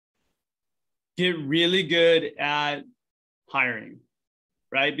get really good at hiring,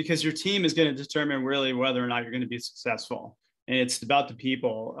 right? Because your team is going to determine really whether or not you're going to be successful. And it's about the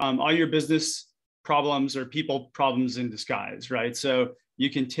people. All your business problems are people problems in disguise, right? So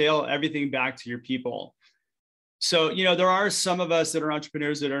you can tail everything back to your people. So, there are some of us that are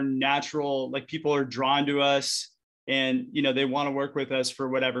entrepreneurs that are natural, like people are drawn to us and, they want to work with us for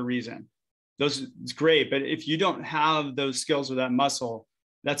whatever reason. It's great. But if you don't have those skills or that muscle,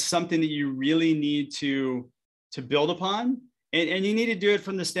 that's something that you really need to build upon. And you need to do it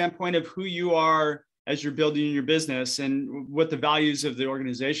from the standpoint of who you are as you're building your business and what the values of the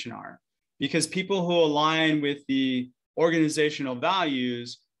organization are. Because people who align with the organizational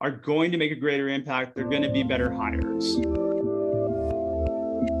values are going to make a greater impact. They're going to be better hires.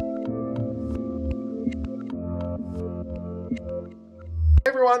 Hey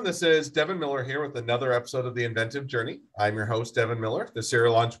everyone, this is Devin Miller here with another episode of the Inventive Journey. I'm your host, Devin Miller, the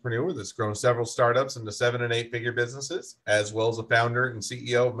serial entrepreneur that's grown several startups into 7- and 8-figure businesses, as well as a founder and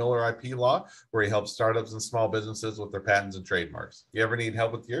CEO of Miller IP Law, where he helps startups and small businesses with their patents and trademarks. If you ever need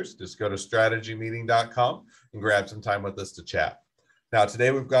help with yours, just go to strategymeeting.com and grab some time with us to chat. Now,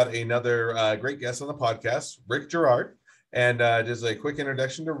 today we've got another great guest on the podcast, Rick Girard. And just a quick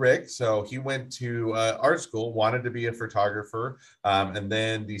introduction to Rick. So he went to art school, wanted to be a photographer, and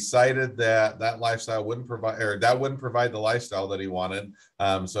then decided that lifestyle wouldn't provide the lifestyle that he wanted.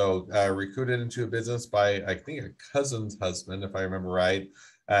 So recruited into a business by, I think, a cousin's husband, if I remember right.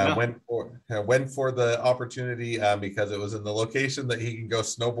 Went for the opportunity because it was in the location that he can go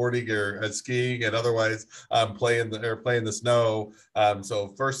snowboarding or skiing and otherwise play in the snow. So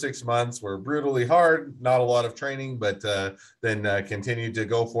first 6 months were brutally hard, not a lot of training, but then continued to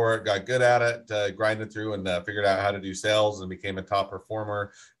go for it, got good at it, grinded through and figured out how to do sales and became a top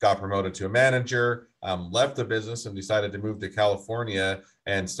performer, got promoted to a manager, left the business and decided to move to California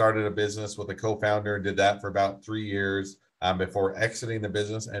and started a business with a co-founder, did that for about 3 years. Before exiting the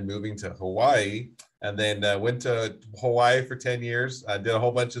business and moving to Hawaii, and then went to Hawaii for 10 years, did a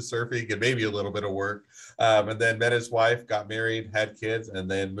whole bunch of surfing and maybe a little bit of work, and then met his wife, got married, had kids, and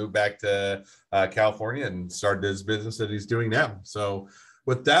then moved back to California and started his business that he's doing now. So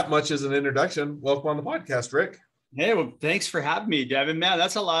with that much as an introduction, welcome on the podcast, Rick. Hey, well, thanks for having me, Devin. Man,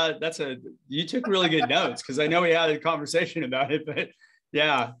 that's a lot. You took really good notes because I know we had a conversation about it, but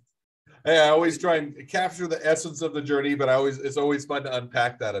yeah. Hey, I always try and capture the essence of the journey, but it's always fun to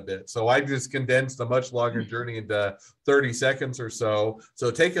unpack that a bit. So I just condensed a much longer journey into 30 seconds or so.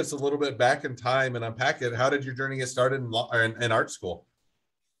 So take us a little bit back in time and unpack it. How did your journey get started in art school?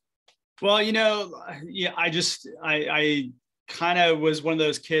 Well, I kind of was one of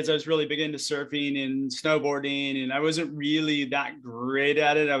those kids. I was really big into surfing and snowboarding, and I wasn't really that great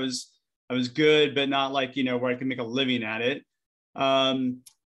at it. I was good, but not like, where I could make a living at it.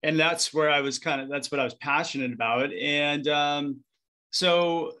 And that's where that's what I was passionate about. And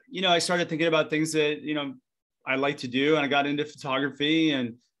so, I started thinking about things that, I like to do. And I got into photography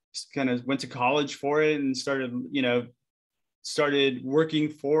and kind of went to college for it and started working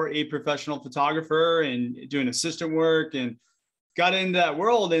for a professional photographer and doing assistant work and got into that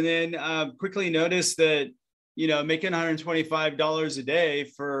world. And then quickly noticed that, making $125 a day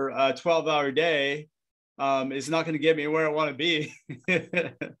for a 12-hour day is not going to get me where I want to be.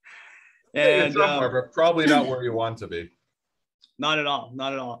 And but probably not where you want to be. Not at all.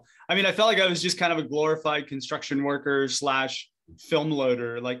 Not at all. I mean, I felt like I was just kind of a glorified construction worker / film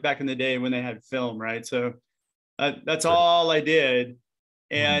loader, like back in the day when they had film, right? So that's all I did.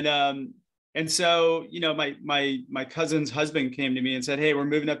 And so, my cousin's husband came to me and said, "Hey, we're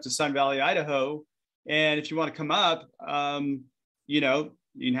moving up to Sun Valley, Idaho. And if you want to come up, you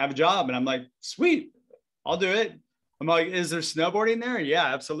can have a job." And I'm like, "Sweet. I'll do it." I'm like, "Is there snowboarding there?"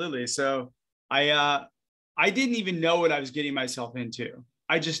 "Yeah, absolutely." So I didn't even know what I was getting myself into.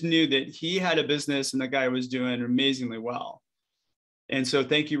 I just knew that he had a business and the guy was doing amazingly well. And so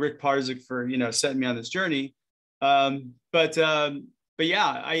thank you, Rick Parzik, for, setting me on this journey. But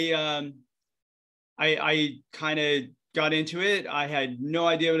yeah, I kind of got into it. I had no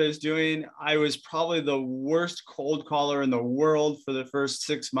idea what I was doing. I was probably the worst cold caller in the world for the first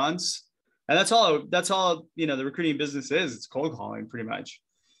 6 months. And that's all, the recruiting business is. It's cold calling pretty much.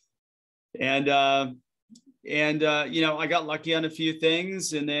 And I got lucky on a few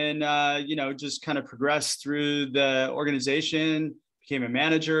things and then, just kind of progressed through the organization, became a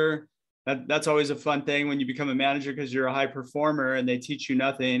manager. That's always a fun thing when you become a manager because you're a high performer and they teach you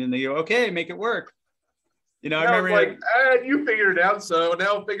nothing and they go, "Okay, make it work." I remember you figured it out. So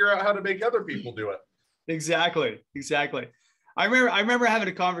now figure out how to make other people do it. Exactly. I remember having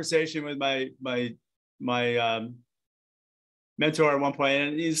a conversation with my mentor at one point,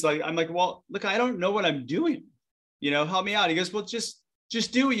 and he's like, I'm like, well, look, I don't know what I'm doing, help me out. He goes, well, just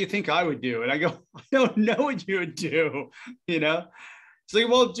do what you think I would do. And I go, I don't know what you would do, It's like,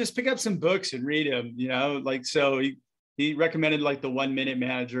 well, just pick up some books and read them, like, so he recommended like the 1 Minute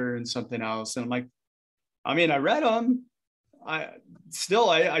Manager and something else. And I'm like, I mean, I read them. I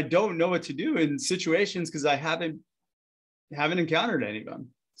don't know what to do in situations because I haven't encountered any of them.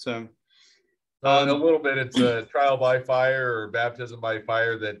 So a little bit, it's a trial by fire or baptism by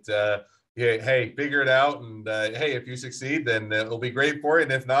fire that, hey, figure it out. And hey, if you succeed, then it'll be great for you.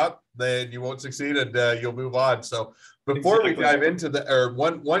 And if not, then you won't succeed and you'll move on. So before we dive into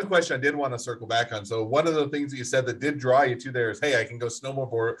one question I did want to circle back on. So one of the things that you said that did draw you to there is, hey, I can go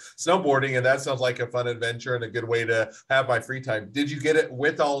snowboarding. And that sounds like a fun adventure and a good way to have my free time. Did you get it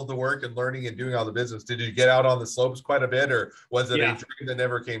with all of the work and learning and doing all the business? Did you get out on the slopes quite a bit, or was it a dream that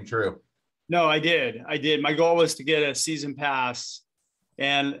never came true? No, I did. My goal was to get a season pass.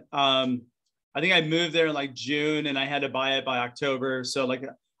 And I think I moved there in like June and I had to buy it by October. So like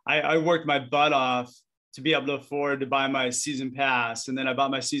I worked my butt off to be able to afford to buy my season pass. And then I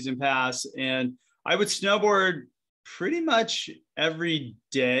bought my season pass and I would snowboard pretty much every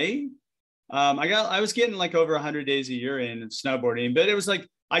day. I was getting like over 100 days a year in snowboarding, but it was like,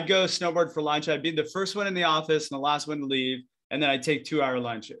 I'd go snowboard for lunch. I'd be the first one in the office and the last one to leave. And then I'd take 2-hour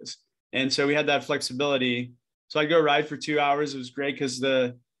lunches. And so we had that flexibility. So I'd go ride for 2 hours. It was great because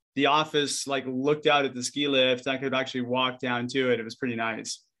the office like looked out at the ski lift. I could actually walk down to it. It was pretty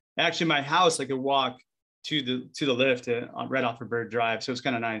nice. Actually, my house, I could walk to the lift right off of Bird Drive. So it's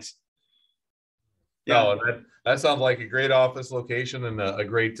kind of nice. Yeah, no, that sounds like a great office location and a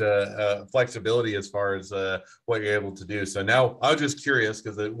great flexibility as far as what you're able to do. So now I was just curious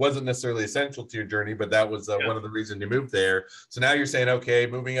because it wasn't necessarily essential to your journey, but that was one of the reasons you moved there. So now you're saying, okay,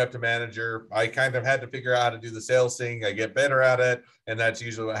 moving up to manager, I kind of had to figure out how to do the sales thing. I get better at it. And that's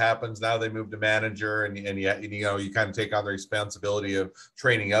usually what happens. Now they move to manager and you kind of take on the responsibility of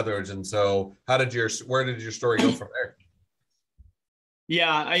training others. And so where did your story go from there?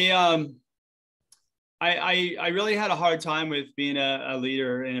 Yeah, I really had a hard time with being a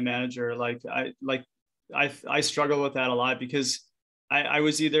leader and a manager. I struggle with that a lot because I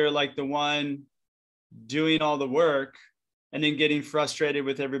was either like the one doing all the work and then getting frustrated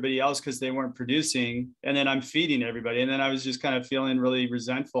with everybody else because they weren't producing, and then I'm feeding everybody. And then I was just kind of feeling really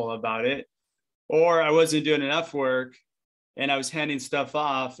resentful about it, or I wasn't doing enough work and I was handing stuff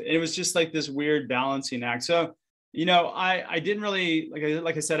off. And it was just like this weird balancing act. So, I didn't really,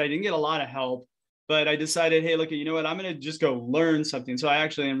 like I said, I didn't get a lot of help. But I decided, hey, look, you know what? I'm going to just go learn something. So I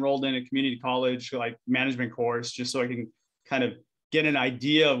actually enrolled in a community college, like management course, just so I can kind of get an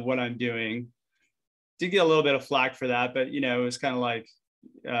idea of what I'm doing. Did get a little bit of flack for that, but, it was kind of like,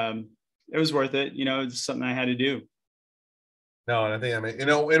 it was worth it. It's something I had to do. No, and I think,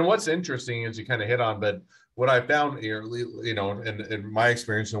 and what's interesting is you kind of hit on, but what I found here, in my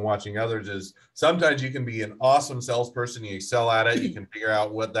experience and watching others is sometimes you can be an awesome salesperson. You excel at it. You can figure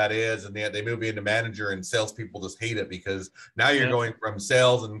out what that is. And they move you into manager, and salespeople just hate it because now you're going from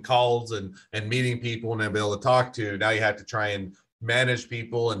sales and calls and meeting people and be able to talk to. Now you have to try and manage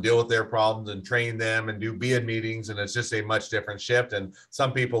people and deal with their problems and train them and be in meetings. And it's just a much different shift. And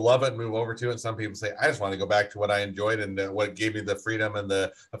some people love it and move over to it. And some people say, I just want to go back to what I enjoyed and what gave me the freedom and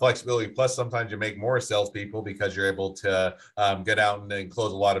the flexibility. Plus, sometimes you make more salespeople because you're able to get out and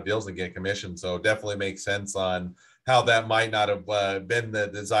close a lot of deals and get commission. So it definitely makes sense on how that might not have been the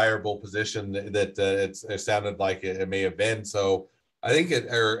desirable position that it sounded like it may have been. So I think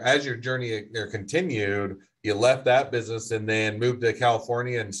as your journey continued, you left that business and then moved to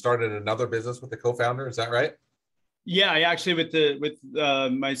California and started another business with the co-founder. Is that right? Yeah, I actually with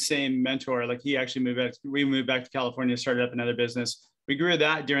my same mentor, like he actually we moved back to California, started up another business. We grew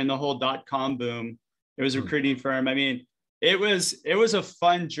that during the whole .com boom. It was a recruiting firm. I mean, it was a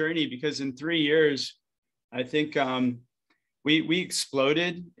fun journey because in 3 years, I think we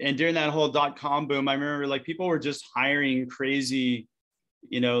exploded. And during that whole .com boom, I remember like people were just hiring crazy.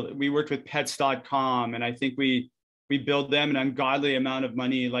 We worked with pets.com, and I think we billed them an ungodly amount of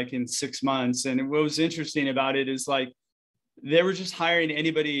money like in 6 months. And what was interesting about it is like they were just hiring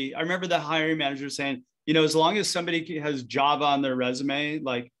anybody. I remember the hiring manager saying, as long as somebody has Java on their resume,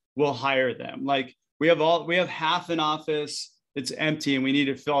 like we'll hire them. Like we have half an office, it's empty, and we need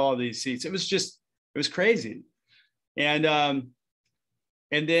to fill all these seats. It was crazy.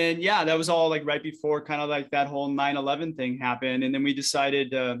 And then, yeah, that was all like right before kind of like that whole 9/11 thing happened. And then we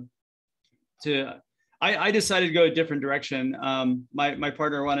decided I decided to go a different direction. My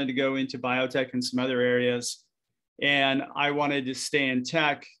partner wanted to go into biotech and some other areas, and I wanted to stay in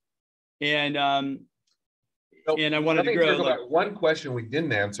tech. And and I wanted to grow. Like, one question we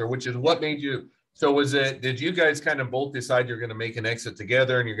didn't answer, which is what made you. So did you guys kind of both decide you're going to make an exit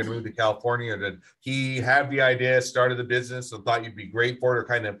together and you're going to move to California? Or did he have the idea, started the business and thought you'd be great for it? Or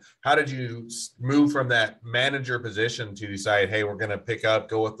kind of, how did you move from that manager position to decide, hey, we're going to pick up,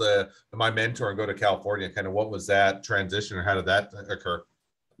 go with my mentor and go to California? Kind of what was that transition or how did that occur?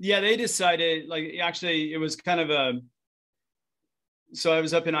 Yeah, they decided, like, actually it was kind of so I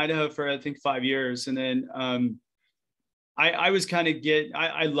was up in Idaho for, I think, 5 years. And then I was kind of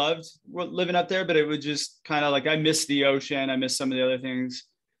I loved living up there, but it was just kind of like, I missed the ocean. I missed some of the other things.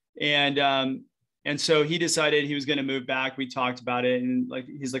 And so he decided he was going to move back. We talked about it. And like,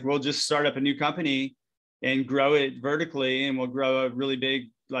 he's like, we'll just start up a new company and grow it vertically. And we'll grow a really big,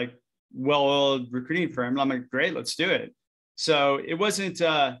 like, well-oiled recruiting firm. And I'm like, great, let's do it. So it wasn't,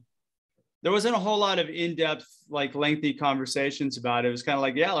 there wasn't a whole lot of in-depth, like, lengthy conversations about it. It was kind of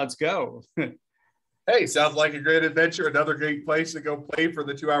like, yeah, let's go. Hey, sounds like a great adventure. Another great place to go play for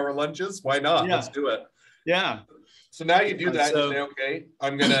the 2-hour lunches. Why not? Yeah. Let's do it. Yeah. So now you do that So, and you say, okay,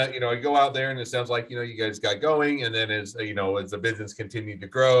 I'm going to, you go out there and it sounds like, you guys got going. And then as the business continued to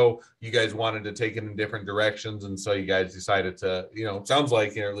grow, you guys wanted to take it in different directions. And so you guys decided to, sounds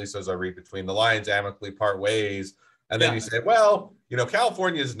like, at least as I read between the lines, amicably part ways. And then you say, well,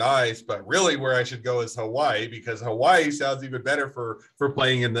 California is nice, but really where I should go is Hawaii, because Hawaii sounds even better for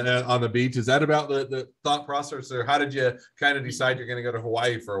playing on the beach. Is that about the thought process, or how did you kind of decide you're going to go to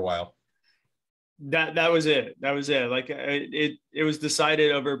Hawaii for a while? That was it. That was it. Like, it was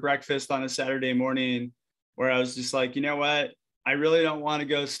decided over breakfast on a Saturday morning, where I was just like, you know what? I really don't want to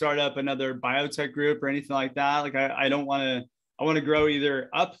go start up another biotech group or anything like that. Like, I don't want to. I want to grow either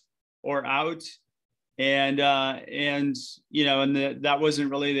up or out. And that wasn't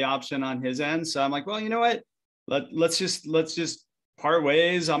really the option on his end. So I'm like, well, you know what? Let's just part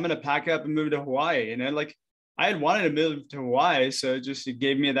ways. I'm going to pack up and move to Hawaii. And I had wanted to move to Hawaii. So it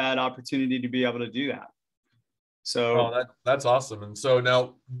gave me that opportunity to be able to do that. So that's awesome. And so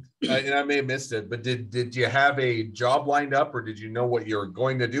now, and I may have missed it, but did you have a job lined up, or did you know what you were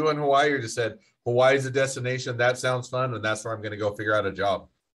going to do in Hawaii, or just said, Hawaii is a destination, that sounds fun, and that's where I'm going to go figure out a job?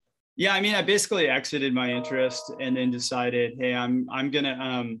 Yeah, I mean, I basically exited my interest and then decided, hey, I'm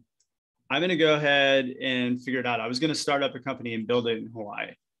gonna go ahead and figure it out. I was gonna start up a company and build it in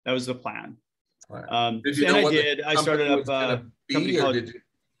Hawaii. That was the plan. Right. Did you know what I started up a company called.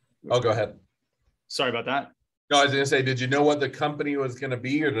 Go ahead. Sorry about that. No, I was gonna say, did you know what the company was gonna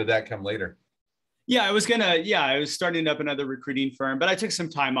be, or did that come later? Yeah, I was starting up another recruiting firm, but I took some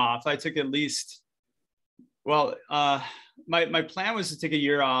time off. I took at least, my plan was to take a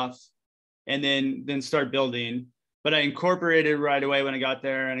year off and then start building, but I incorporated right away when I got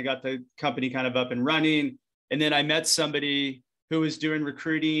there, and I got the company kind of up and running. And then I met somebody who was doing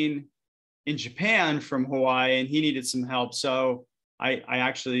recruiting in Japan from Hawaii, and he needed some help. So I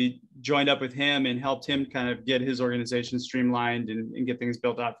actually joined up with him and helped him kind of get his organization streamlined and get things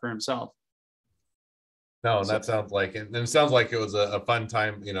built out for himself. No, that sounds like it. And it sounds like it was a fun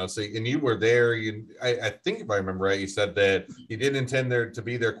time, so, and you were there, I think if I remember right, you said that you didn't intend to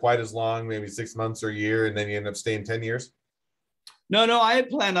be there quite as long, maybe 6 months or a year, and then you end up staying 10 years. No, I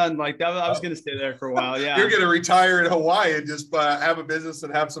had planned on like that. I was going to stay there for a while. Yeah. You're going to retire in Hawaii and just have a business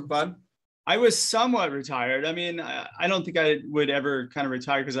and have some fun. I was somewhat retired. I mean, I don't think I would ever kind of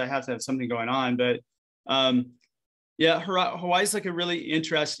retire because I have to have something going on, but, yeah, Hawaii is like a really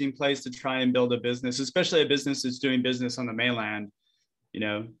interesting place to try and build a business, especially a business that's doing business on the mainland,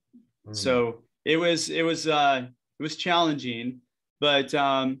 So it was challenging, but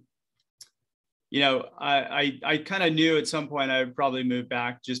I kind of knew at some point I would probably move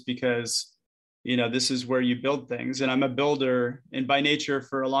back, just because, this is where you build things, and I'm a builder, and by nature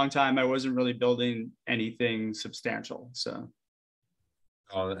for a long time I wasn't really building anything substantial. So.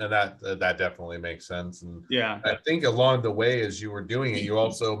 And that definitely makes sense. And yeah, I think along the way, as you were doing it, you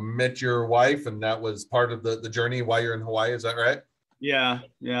also met your wife, and that was part of the journey while you're in Hawaii. Is that right? Yeah.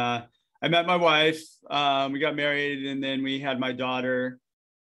 I met my wife. We got married, and then we had my daughter,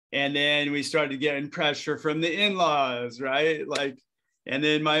 and then we started getting pressure from the in-laws, right? Like, and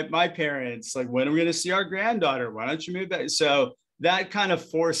then my parents, like, when are we going to see our granddaughter? Why don't you move back? So that kind of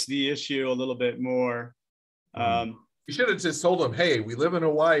forced the issue a little bit more. You should have just told them, hey, we live in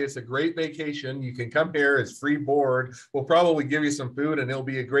Hawaii. It's a great vacation. You can come here. It's free board. We'll probably give you some food, and it'll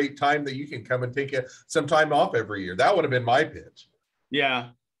be a great time that you can come and take some time off every year. That would have been my pitch. Yeah.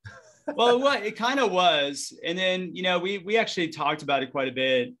 Well, it kind of was. And then, we actually talked about it quite a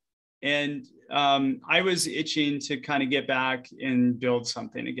bit. And I was itching to kind of get back and build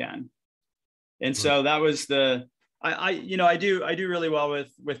something again. And so that was I do really well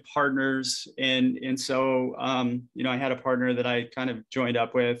with partners, and so I had a partner that I kind of joined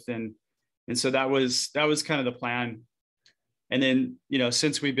up with, and so that was kind of the plan. And then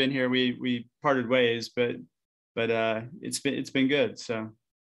since we've been here, we parted ways, but it's been good. So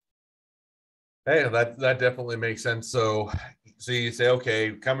hey, that definitely makes sense. So you say,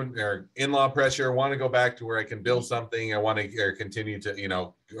 okay, coming or in-law pressure, want to go back to where I can build something. I want to continue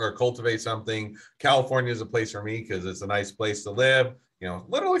to, or cultivate something. California is a place for me because it's a nice place to live. A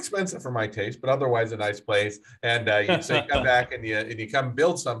little expensive for my taste, but otherwise a nice place. And you say come back and you come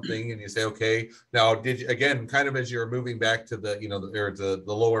build something, and you say, okay, now did you, again, kind of as you're moving back to the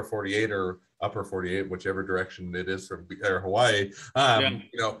the lower 48 or upper 48, whichever direction it is from Hawaii.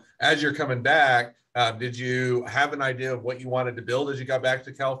 As you're coming back, did you have an idea of what you wanted to build as you got back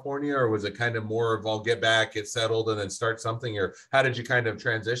to California, or was it kind of more of I'll get back, get settled, and then start something? Or how did you kind of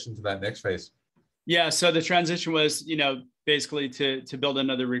transition to that next phase? Yeah, so the transition was, basically to build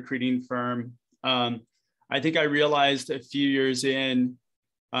another recruiting firm. I think I realized a few years in,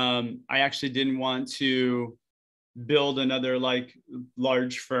 I actually didn't want to build another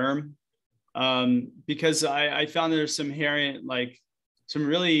large firm, because I found there's some inherent, some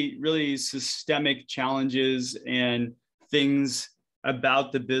really, really systemic challenges and things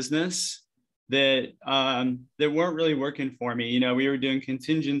about the business that weren't really working for me. We were doing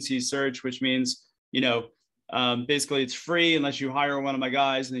contingency search, which means, basically it's free unless you hire one of my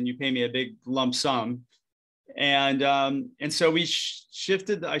guys, and then you pay me a big lump sum. And so I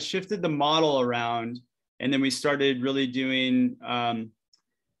shifted the model around, and then we started really doing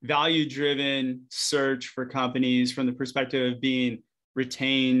value-driven search for companies from the perspective of being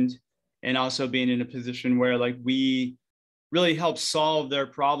retained, and also being in a position where we really help solve their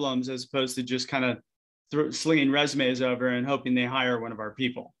problems, as opposed to just kind of slinging resumes over and hoping they hire one of our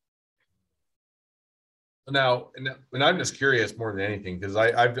people. Now, and I'm just curious more than anything, because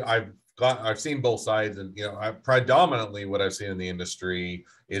I've seen both sides, and predominantly what I've seen in the industry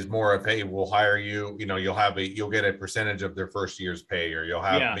is more of, hey, we'll hire you, you'll get a percentage of their first year's pay, or you'll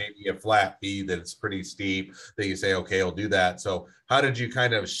have maybe a flat fee that's pretty steep that you say, okay, I'll do that. So how did you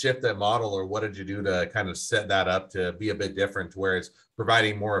kind of shift that model, or what did you do to kind of set that up to be a bit different, where it's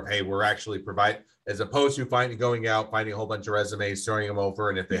providing more of, hey, we're actually as opposed to finding a whole bunch of resumes, throwing them over,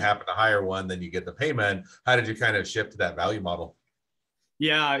 and if they happen to hire one, then you get the payment. How did you kind of shift to that value model?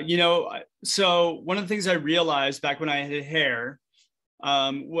 Yeah, so one of the things I realized back when I had hair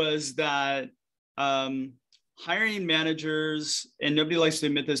was that hiring managers, and nobody likes to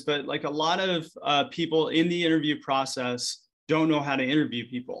admit this, but a lot of people in the interview process don't know how to interview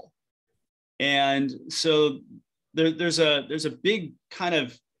people. And so there's a big kind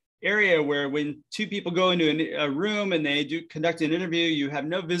of area where when two people go into a room and they conduct an interview, you have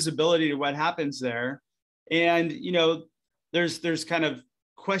no visibility to what happens there. And, there's kind of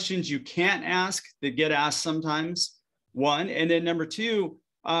questions you can't ask that get asked sometimes, one. And then number two,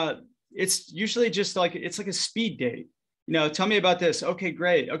 it's usually just it's like a speed date. Tell me about this. Okay,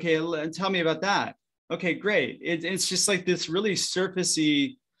 great. Okay, tell me about that. Okay, great. It's just this really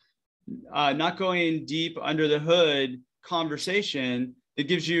surfacey, not going deep under the hood conversation that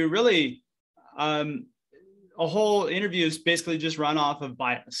gives you really a whole interview is basically just run off of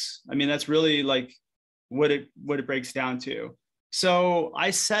bias. I mean, that's really what it breaks down to. So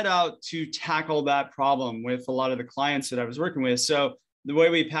I set out to tackle that problem with a lot of the clients that I was working with. So the way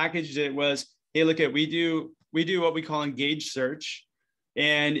we packaged it was, hey, look, we do what we call engaged search.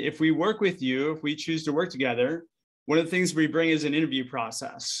 And if we work with you, if we choose to work together, one of the things we bring is an interview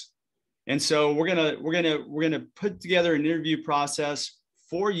process. And so we're gonna put together an interview process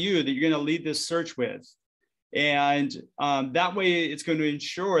for you that you're gonna lead this search with. And that way it's going to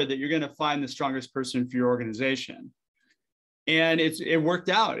ensure that you're going to find the strongest person for your organization. And it worked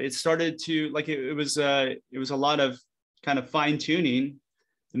out. It started to it was a lot of kind of fine tuning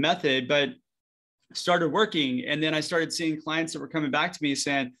the method, but started working. And then I started seeing clients that were coming back to me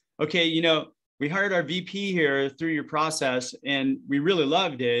saying, okay, we hired our VP here through your process and we really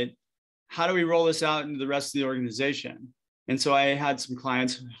loved it. How do we roll this out into the rest of the organization? And so I had some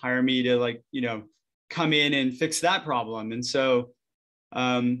clients hire me to come in and fix that problem. And so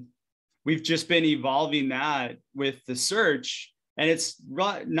we've just been evolving that with the search, and it's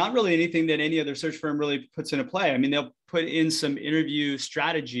not really anything that any other search firm really puts into play. I mean, they'll put in some interview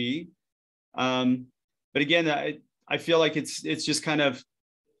strategy. But again, I feel like it's just kind of,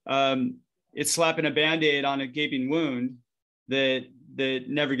 it's slapping a Band-Aid on a gaping wound that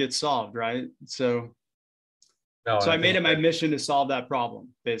never gets solved. Right. So I made it my mission to solve that problem,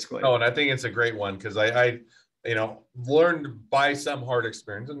 basically. Oh, and I think it's a great one, because I learned by some hard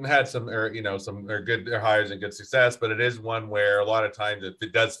experience and had some, some good hires and good success, but it is one where a lot of times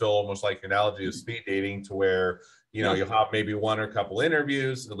it does feel almost like your analogy of speed dating, to where, you'll have maybe one or a couple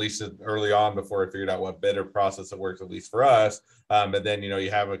interviews, at least early on, before I figured out what better process that works, at least for us. But then, you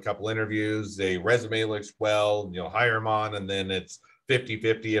have a couple interviews, a resume looks well, hire them on, and then it's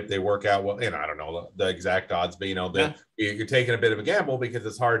 50-50 if they work out well. I don't know the exact odds, but you're taking a bit of a gamble, because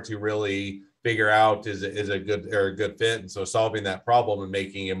it's hard to really figure out is a good fit. And so solving that problem and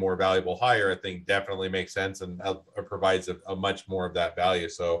making a more valuable hire, I think definitely makes sense, and provides a much more of that value.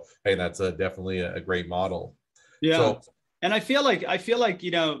 So hey, that's definitely a great model. Yeah. So, and I feel like,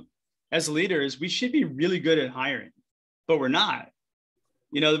 as leaders, we should be really good at hiring, but we're not.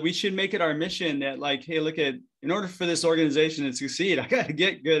 We should make it our mission that, like, hey, look, in order for this organization to succeed, I got to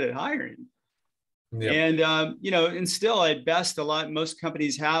get good at hiring. Yep. And, and still at best, most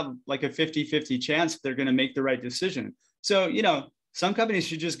companies have like a 50-50 chance they're going to make the right decision. So, some companies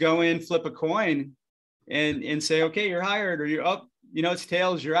should just go in, flip a coin and say, okay, you're hired, or you're up, it's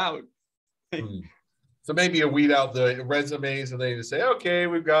tails, you're out. So maybe you weed out the resumes, and then you just say, okay,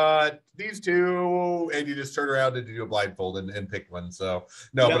 we've got these two, and you just turn around and do a blindfold and pick one. So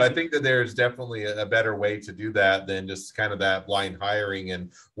no, but I think that there's definitely a better way to do that than just kind of that blind hiring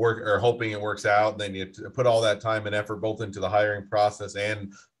and hoping it works out. And then you put all that time and effort both into the hiring process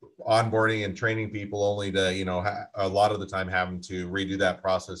and onboarding and training people, only to, a lot of the time having to redo that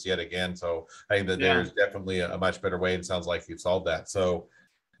process yet again. So I think that there's definitely a much better way, and sounds like you've solved that. So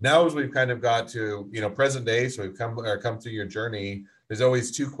now, as we've kind of got to, present day, so we've come through your journey, there's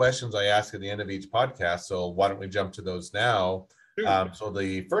always two questions I ask at the end of each podcast. So why don't we jump to those now? Sure. So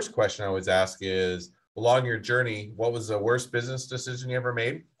the first question I always ask is, along your journey, what was the worst business decision you ever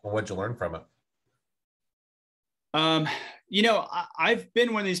made, and what'd you learn from it? I've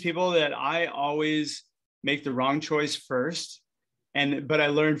been one of these people that I always make the wrong choice first, but I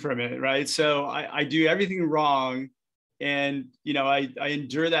learn from it, right? So I do everything wrong. And, I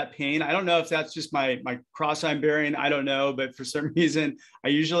endure that pain. I don't know if that's just my cross I'm bearing. I don't know. But for some reason, I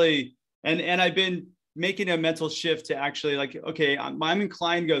usually, and I've been making a mental shift to actually, like, okay, I'm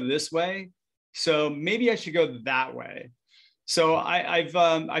inclined to go this way, so maybe I should go that way. So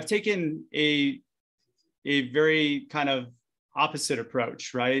I've taken a very kind of opposite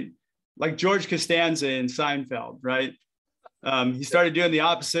approach, right? Like George Costanza in Seinfeld, right? He started doing the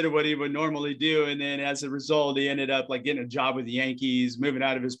opposite of what he would normally do. And then as a result, he ended up like getting a job with the Yankees, moving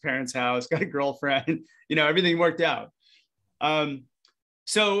out of his parents' house, got a girlfriend, everything worked out.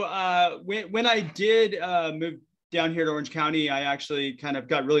 So when I did move down here to Orange County, I actually kind of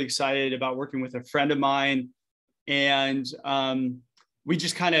got really excited about working with a friend of mine. And we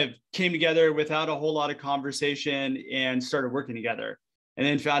just kind of came together without a whole lot of conversation and started working together. And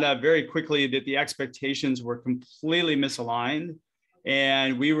then found out very quickly that the expectations were completely misaligned,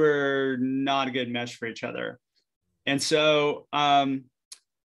 and we were not a good mesh for each other. And so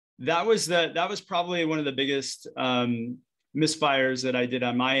that was probably one of the biggest misfires that I did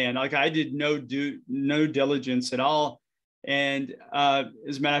on my end. Like, I did no diligence at all. And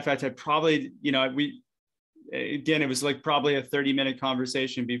as a matter of fact, I probably, it was like probably a 30-minute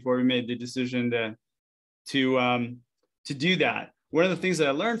conversation before we made the decision to do that. One of the things that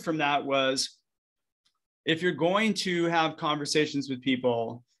I learned from that was, if you're going to have conversations with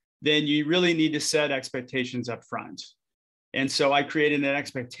people, then you really need to set expectations up front. And so I created an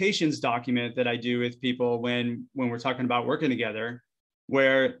expectations document that I do with people when we're talking about working together,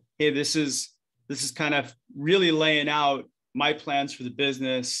 where, hey, this is kind of really laying out my plans for the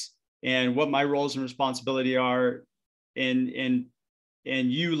business and what my roles and responsibility are, and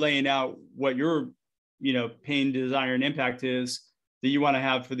you laying out what your pain, desire, and impact is that you want to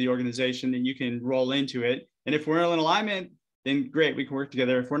have for the organization, that you can roll into it. And if we're in alignment, then great, we can work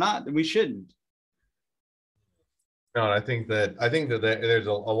together. If we're not, then we shouldn't. No, and I think that there's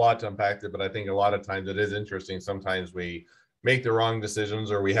a lot to unpack there, but I think a lot of times it is interesting. Sometimes we make the wrong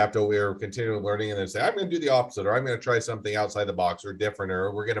decisions, or we're continually learning, and then say, I'm going to do the opposite, or I'm going to try something outside the box or different,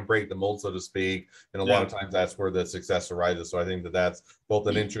 or we're going to break the mold, so to speak. And a lot of times that's where the success arises. So I think that that's both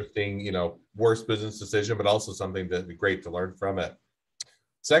an interesting, worst business decision, but also something that'd be great to learn from it.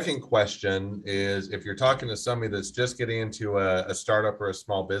 Second question is, if you're talking to somebody that's just getting into a startup or a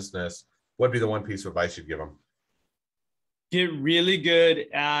small business, what'd be the one piece of advice you'd give them? Get really good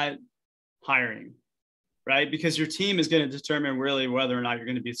at hiring, right? Because your team is going to determine really whether or not you're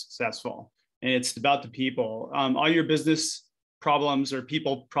going to be successful. And it's about the people. All your business problems are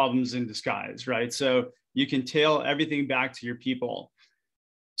people problems in disguise, right? So you can tail everything back to your people.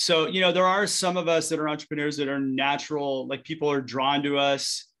 So, there are some of us that are entrepreneurs that are natural, like people are drawn to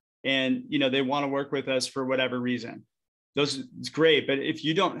us and, they want to work with us for whatever reason. It's great. But if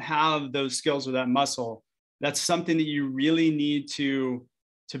you don't have those skills or that muscle, that's something that you really need to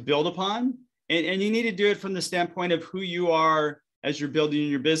build upon. And you need to do it from the standpoint of who you are as you're building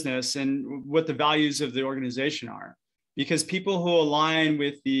your business and what the values of the organization are. Because people who align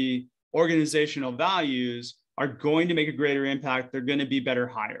with the organizational values are going to make a greater impact. They're going to be better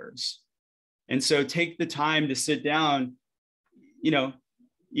hires. And so take the time to sit down,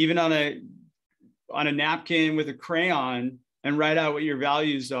 even on a napkin with a crayon, and write out what your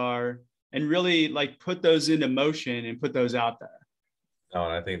values are, and really put those into motion and put those out there. No,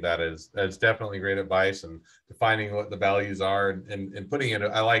 and I think that's definitely great advice, and defining what the values are and putting it.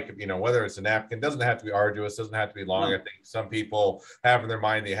 I like, whether it's a napkin, doesn't have to be arduous, doesn't have to be long. No. I think some people have in their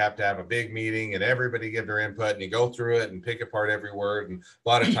mind they have to have a big meeting and everybody give their input, and you go through it and pick apart every word. And a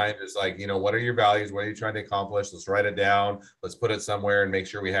lot of times it's what are your values? What are you trying to accomplish? Let's write it down. Let's put it somewhere and make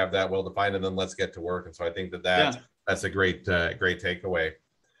sure we have that well defined, and then let's get to work. And so I think that's a great takeaway.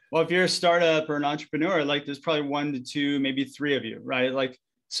 Well, if you're a startup or an entrepreneur, there's probably 1 to 2, maybe 3 of you, right?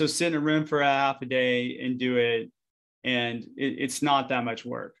 So sit in a room for a half a day and do it. And it's not that much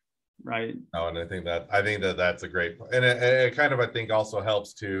work, right? No, and I think that's a great point. And it kind of, I think, also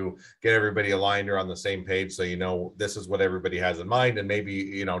helps to get everybody aligned or on the same page. So, this is what everybody has in mind. And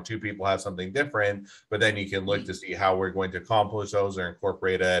maybe, 2 people have something different, but then you can look to see how we're going to accomplish those or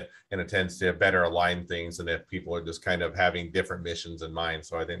incorporate it. And it tends to better align things than if people are just kind of having different missions in mind.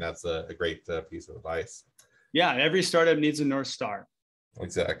 So I think that's a great piece of advice. Yeah. Every startup needs a North Star.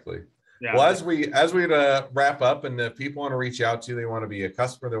 Exactly. Yeah. Well, as we wrap up, and if people want to reach out to you, they want to be a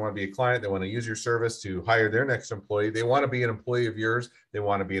customer, they want to be a client, they want to use your service to hire their next employee, they want to be an employee of yours, they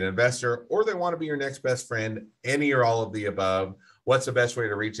want to be an investor, or they want to be your next best friend, any or all of the above, what's the best way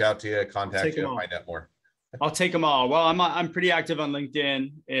to reach out to you, contact you, and find out more? I'll take them all. Well, I'm pretty active on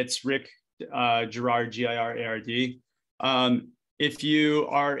LinkedIn. It's Rick Girard, Girard. If you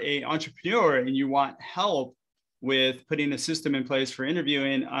are an entrepreneur and you want help with putting a system in place for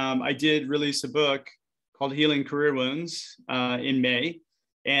interviewing, I did release a book called Healing Career Wounds in May.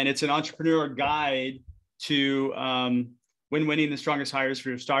 And it's an entrepreneur guide to when winning the strongest hires for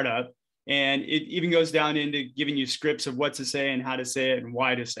your startup. And it even goes down into giving you scripts of what to say and how to say it and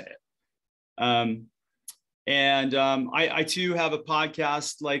why to say it. I too have a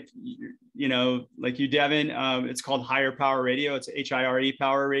podcast like you, Devin. It's called Higher Power Radio. It's HIRE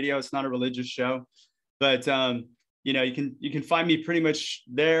Power Radio. It's not a religious show. But you can find me pretty much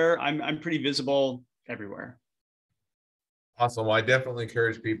there. I'm pretty visible everywhere. Awesome. Well, I definitely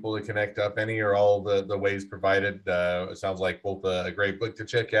encourage people to connect up any or all the ways provided. It sounds like both a great book to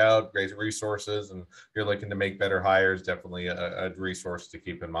check out, great resources, and if you're looking to make better hires, definitely a resource to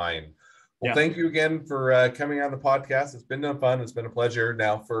keep in mind. Well, Thank you again for coming on the podcast. It's been fun. It's been a pleasure.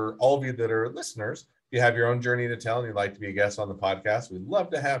 Now, for all of you that are listeners, if you have your own journey to tell and you'd like to be a guest on the podcast, we'd love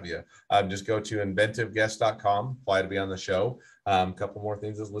to have you. Just go to inventiveguest.com, apply to be on the show. A couple more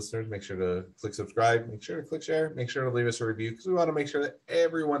things as listeners, make sure to click subscribe, make sure to click share, make sure to leave us a review, because we want to make sure that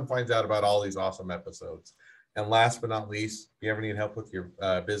everyone finds out about all these awesome episodes. And last but not least, if you ever need help with your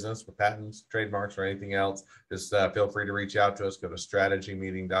business, with patents, trademarks, or anything else, just feel free to reach out to us. Go to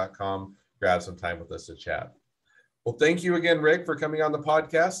strategymeeting.com, grab some time with us to chat. Well, thank you again, Rick, for coming on the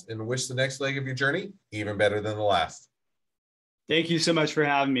podcast, and wish the next leg of your journey even better than the last. Thank you so much for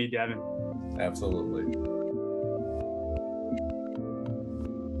having me, Devin. Absolutely.